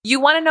You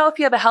want to know if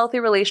you have a healthy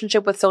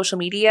relationship with social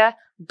media?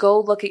 Go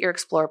look at your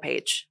Explore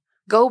page.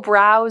 Go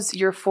browse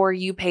your For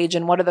You page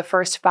and what are the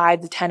first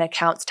 5 to 10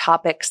 accounts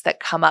topics that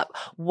come up?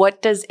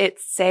 What does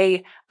it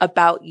say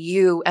about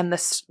you and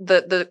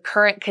the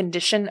current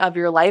condition of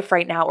your life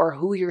right now or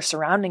who you're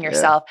surrounding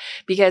yourself?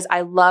 Because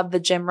I love the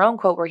Jim Rohn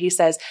quote where he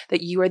says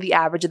that you are the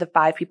average of the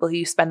 5 people who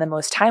you spend the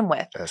most time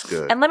with. That's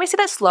good. And let me say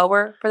that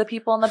slower for the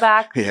people in the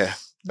back. Yeah.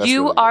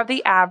 You really are good.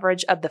 the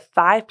average of the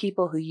 5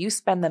 people who you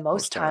spend the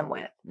most time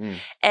with. Mm.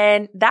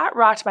 And that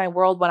rocked my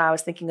world when I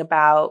was thinking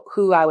about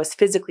who I was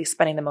physically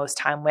spending the most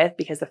time with,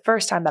 because the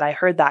first time that I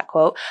heard that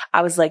quote,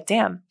 I was like,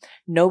 damn,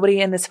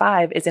 nobody in this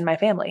 5 is in my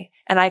family.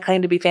 And I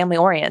claim to be family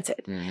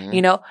oriented. Mm-hmm.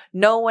 You know,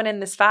 no one in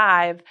this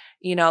 5,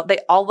 you know, they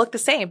all look the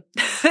same.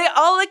 They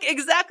all look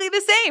exactly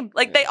the same.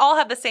 Like they all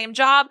have the same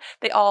job.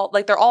 They're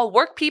all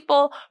work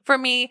people for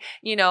me,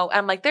 you know,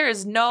 I'm like, there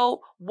is no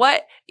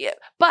but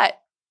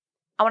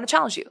I want to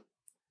challenge you.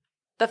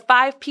 The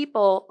 5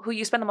 people who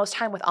you spend the most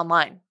time with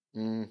online,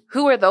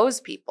 who are those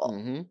people?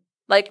 Mm-hmm.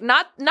 Like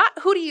not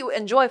who do you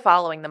enjoy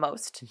following the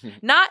most?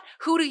 Not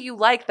who do you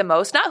like the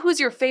most? Not who's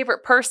your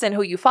favorite person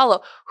who you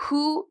follow?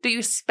 Who do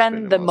you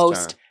spend the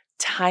most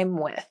time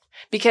with?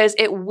 Because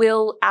it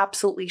will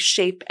absolutely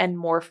shape and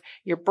morph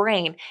your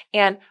brain.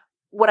 And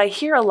what I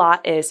hear a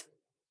lot is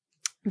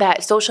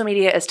that social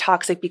media is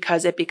toxic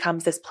because it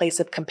becomes this place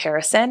of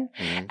comparison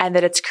and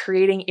that it's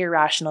creating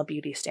irrational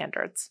beauty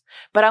standards.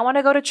 But I want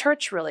to go to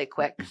church really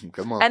quick.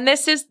 Come on. And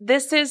this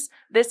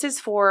is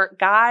for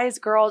guys,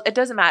 girls, it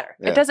doesn't matter.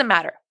 Yeah. It doesn't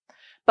matter.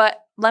 But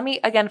let me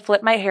again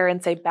flip my hair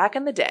and say back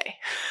in the day,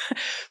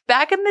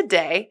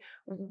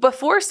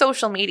 before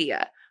social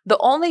media, the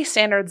only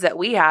standards that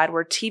we had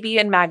were TV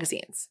and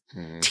magazines.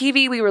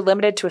 TV, we were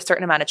limited to a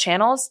certain amount of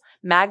channels.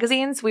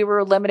 Magazines, we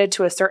were limited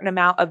to a certain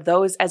amount of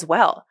those as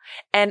well.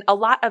 And a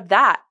lot of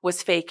that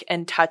was fake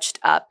and touched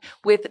up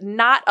with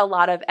not a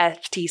lot of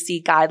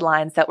FTC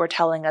guidelines that were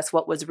telling us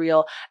what was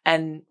real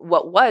and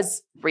what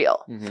was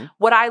real.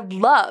 What I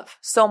love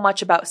so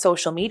much about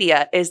social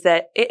media is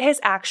that it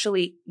has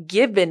actually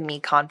given me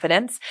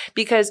confidence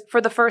because for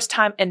the first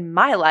time in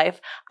my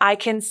life, I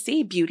can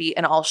see beauty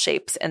in all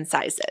shapes and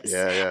sizes.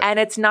 And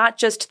it's not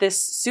just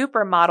this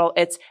supermodel,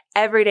 it's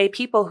everyday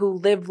people who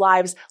live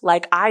lives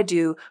like I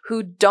do,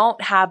 who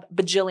don't have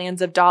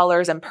bajillions of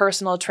dollars and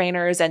personal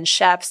trainers and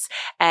chefs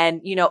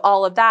and, you know,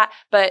 all of that.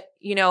 But,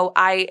 you know,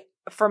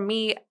 for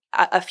me,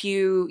 a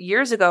few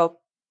years ago,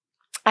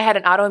 I had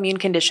an autoimmune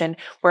condition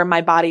where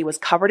my body was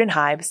covered in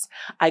hives.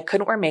 I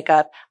couldn't wear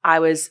makeup. I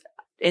was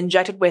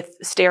injected with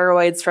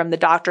steroids from the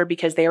doctor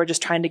because they were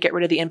just trying to get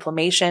rid of the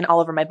inflammation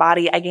all over my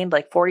body. I gained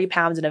like 40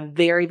 pounds in a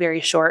very,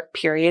 very short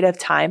period of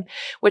time,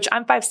 which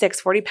I'm 5'6",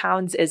 40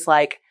 pounds is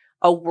like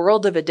a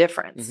world of a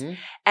difference.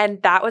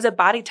 And that was a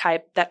body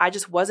type that I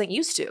just wasn't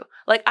used to.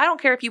 Like, I don't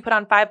care if you put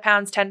on 5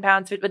 pounds, 10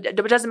 pounds, it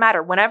doesn't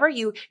matter. Whenever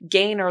you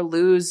gain or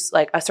lose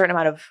like a certain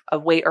amount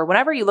of weight, or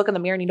whenever you look in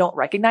the mirror and you don't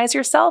recognize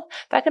yourself,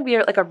 that can be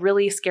like a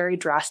really scary,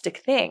 drastic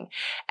thing.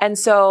 And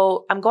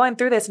so I'm going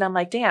through this and I'm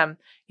like, damn,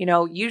 you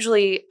know,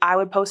 usually I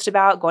would post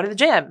about going to the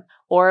gym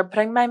or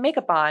putting my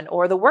makeup on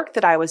or the work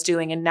that I was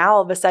doing. And now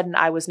all of a sudden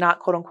I was not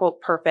quote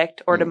unquote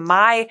perfect or to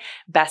my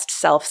best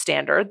self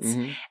standards.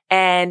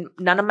 And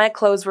none of my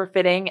clothes were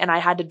fitting and I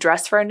had to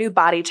dress for a new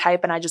body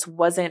type and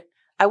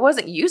I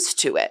wasn't used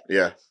to it.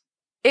 Yeah.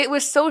 It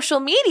was social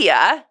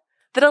media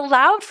that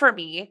allowed for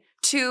me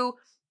to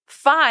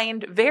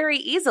find very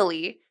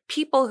easily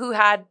people who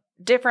had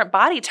different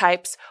body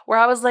types where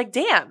I was like,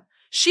 damn,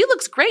 she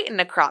looks great in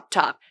a crop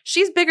top.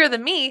 She's bigger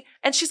than me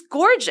and she's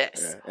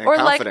gorgeous. And or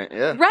confident,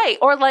 like, right.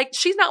 Or like,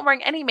 she's not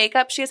wearing any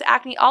makeup. She has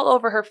acne all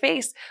over her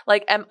face.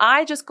 Like, am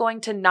I just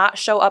going to not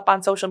show up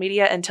on social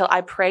media until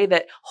I pray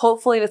that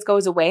hopefully this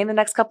goes away in the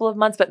next couple of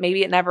months, but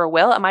maybe it never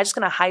will? Am I just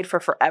going to hide for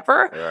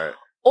forever? Right.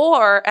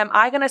 Or am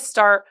I going to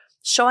start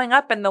showing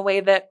up in the way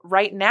that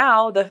right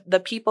now,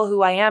 the people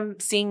who I am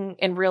seeing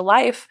in real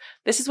life,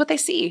 this is what they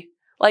see.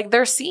 Like,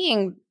 they're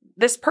seeing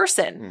this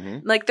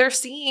person, like they're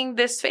seeing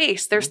this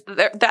face.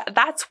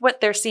 That's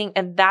what they're seeing.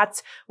 And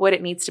that's what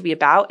it needs to be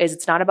about. Is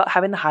it's not about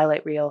having the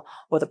highlight reel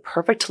or the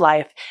perfect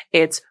life.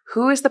 It's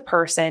who is the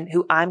person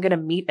who I'm going to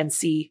meet and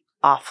see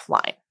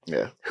offline.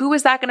 Yeah. Who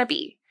is that going to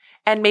be?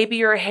 And maybe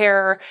your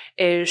hair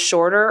is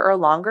shorter or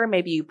longer.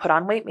 Maybe you put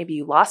on weight. Maybe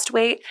you lost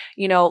weight.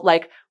 You know,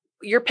 like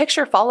your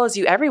picture follows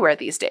you everywhere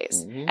these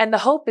days. And the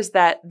hope is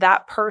that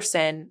that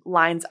person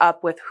lines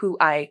up with who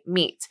I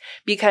meet.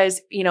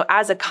 Because, you know,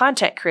 as a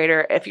content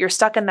creator, if you're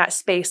stuck in that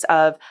space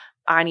of,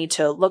 I need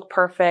to look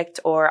perfect,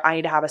 or I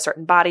need to have a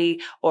certain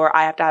body, or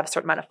I have to have a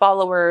certain amount of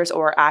followers,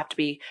 or I have to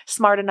be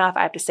smart enough,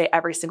 I have to say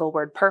every single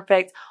word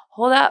perfect.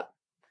 Hold up.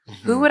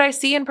 Who would I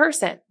see in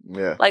person?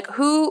 Yeah. Like,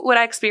 who would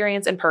I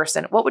experience in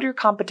person? What would your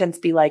competence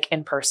be like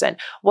in person?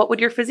 What would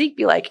your physique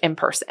be like in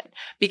person?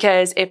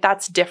 Because if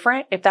that's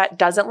different, if that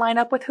doesn't line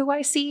up with who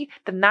I see,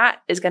 then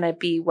that is going to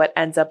be what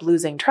ends up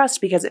losing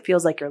trust, because it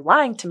feels like you're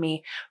lying to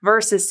me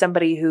versus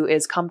somebody who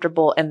is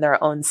comfortable in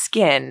their own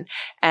skin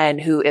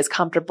and who is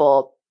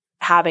comfortable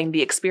having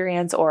the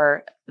experience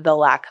or the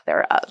lack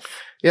thereof.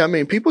 Yeah, I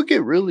mean, people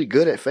get really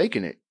good at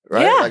faking it.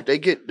 right? Yeah. Like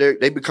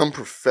they become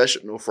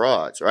professional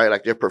frauds, right?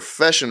 Like they're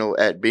professional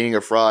at being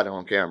a fraud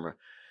on camera.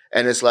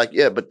 And it's like,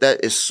 yeah, but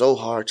that is so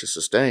hard to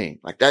sustain.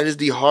 Like that is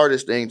the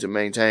hardest thing to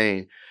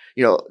maintain,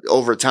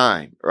 over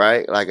time,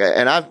 right? Like,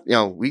 and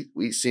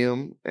we see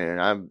them,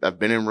 and I've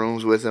been in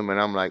rooms with them, and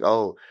I'm like,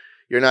 oh,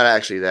 you're not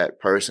actually that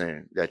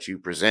person that you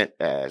present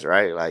as,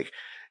 right? Like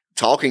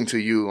talking to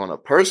you on a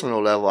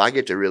personal level, I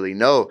get to really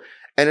know.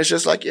 And it's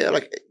just like, yeah,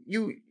 like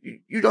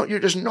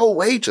there's no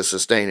way to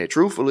sustain it,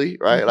 truthfully,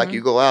 right? Mm-hmm. Like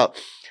you go out,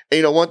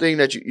 and one thing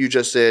that you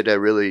just said that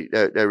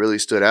really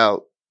stood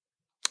out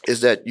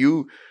is that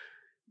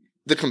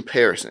the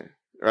comparison,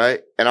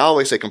 right? And I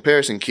always say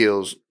comparison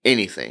kills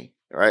anything,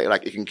 right?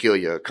 Like it can kill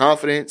your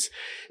confidence.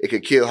 It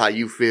could kill how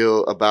you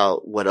feel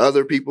about what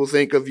other people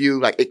think of you.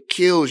 Like it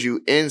kills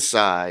you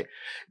inside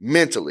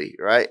mentally,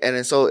 right?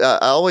 And so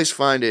I always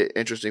find it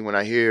interesting when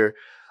I hear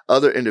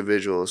other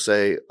individuals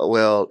say,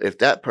 well, if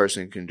that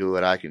person can do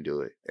it, I can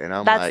do it. And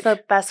That's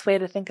the best way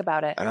to think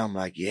about it. And I'm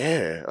like,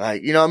 yeah,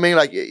 like, you know what I mean?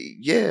 Like,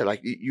 yeah,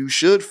 like you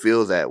should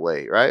feel that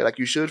way, right? Like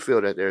you should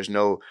feel that there's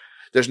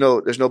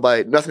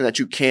nobody, nothing that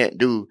you can't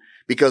do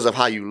because of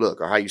how you look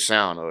or how you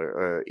sound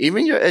or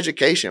even your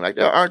education. Like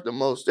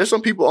there's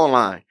some people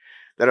online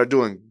that are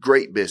doing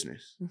great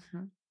business.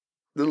 Mm-hmm.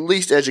 The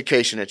least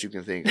education that you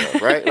can think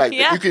of, right? Like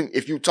yeah.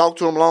 If you talk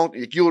to them long,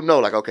 you'll know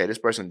like, okay, this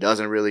person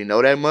doesn't really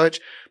know that much,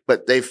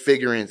 but they're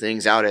figuring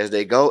things out as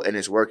they go and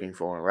it's working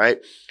for them, right?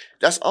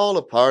 That's all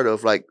a part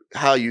of like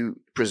how you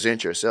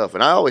present yourself.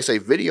 And I always say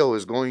video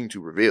is going to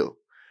reveal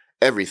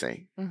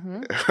everything,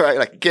 mm-hmm. right?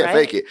 Like you can't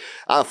fake it.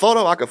 I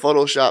can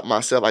Photoshop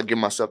myself. I give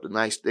myself a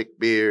nice thick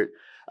beard.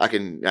 I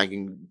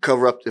can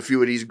cover up a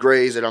few of these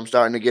grays that I'm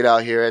starting to get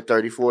out here at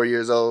 34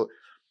 years old.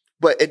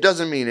 But it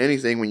doesn't mean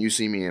anything when you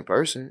see me in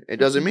person. It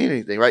doesn't mean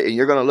anything, right? And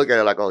you're going to look at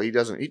it like, oh, he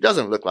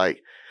doesn't look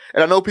like,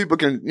 and I know people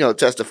can,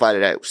 testify to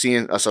that,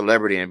 seeing a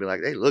celebrity and be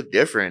like, they look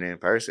different in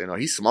person or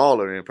he's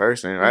smaller in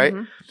person, right?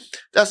 Mm-hmm.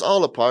 That's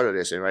all a part of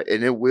this, right?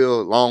 And it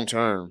will long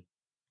term,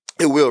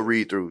 it will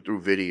read through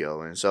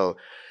video. And so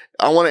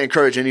I want to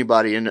encourage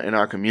anybody in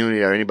our community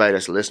or anybody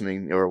that's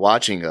listening or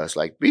watching us,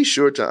 like be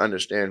sure to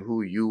understand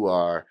who you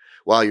are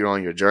while you're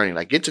on your journey.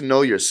 Like get to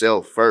know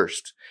yourself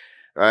first.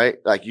 Right?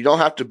 Like you don't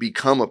have to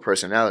become a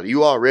personality.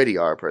 You already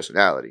are a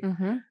personality,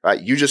 mm-hmm.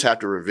 right? You just have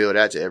to reveal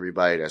that to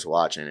everybody that's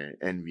watching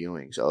and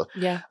viewing. So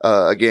yeah.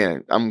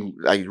 Again, I'm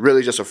like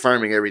really just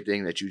affirming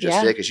everything that you just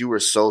said because you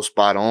were so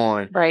spot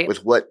on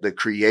with what the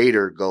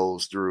creator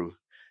goes through.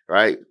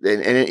 Right.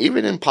 And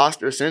even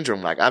imposter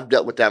syndrome, like I've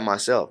dealt with that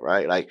myself,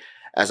 right? Like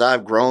as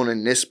I've grown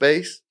in this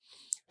space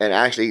and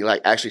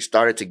actually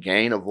started to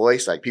gain a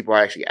voice, like people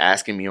are actually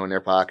asking me on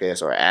their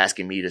podcast or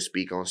asking me to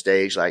speak on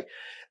stage, like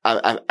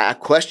I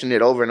questioned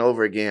it over and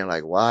over again,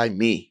 like, why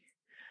me?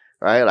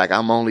 Right? Like,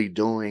 I'm learning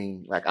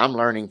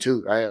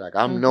too, right? Like,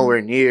 I'm mm-hmm.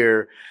 nowhere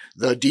near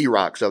the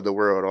D-Rocks of the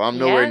world, or I'm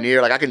nowhere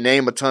near, like, I can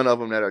name a ton of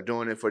them that are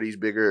doing it for these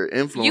bigger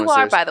influencers. You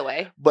are, by the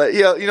way. But,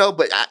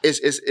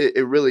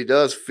 it really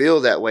does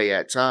feel that way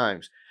at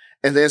times.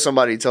 And then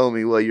somebody told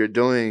me, well, you're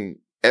doing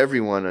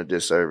everyone a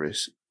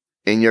disservice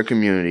in your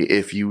community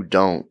if you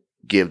don't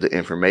give the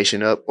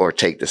information up or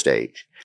take the stage.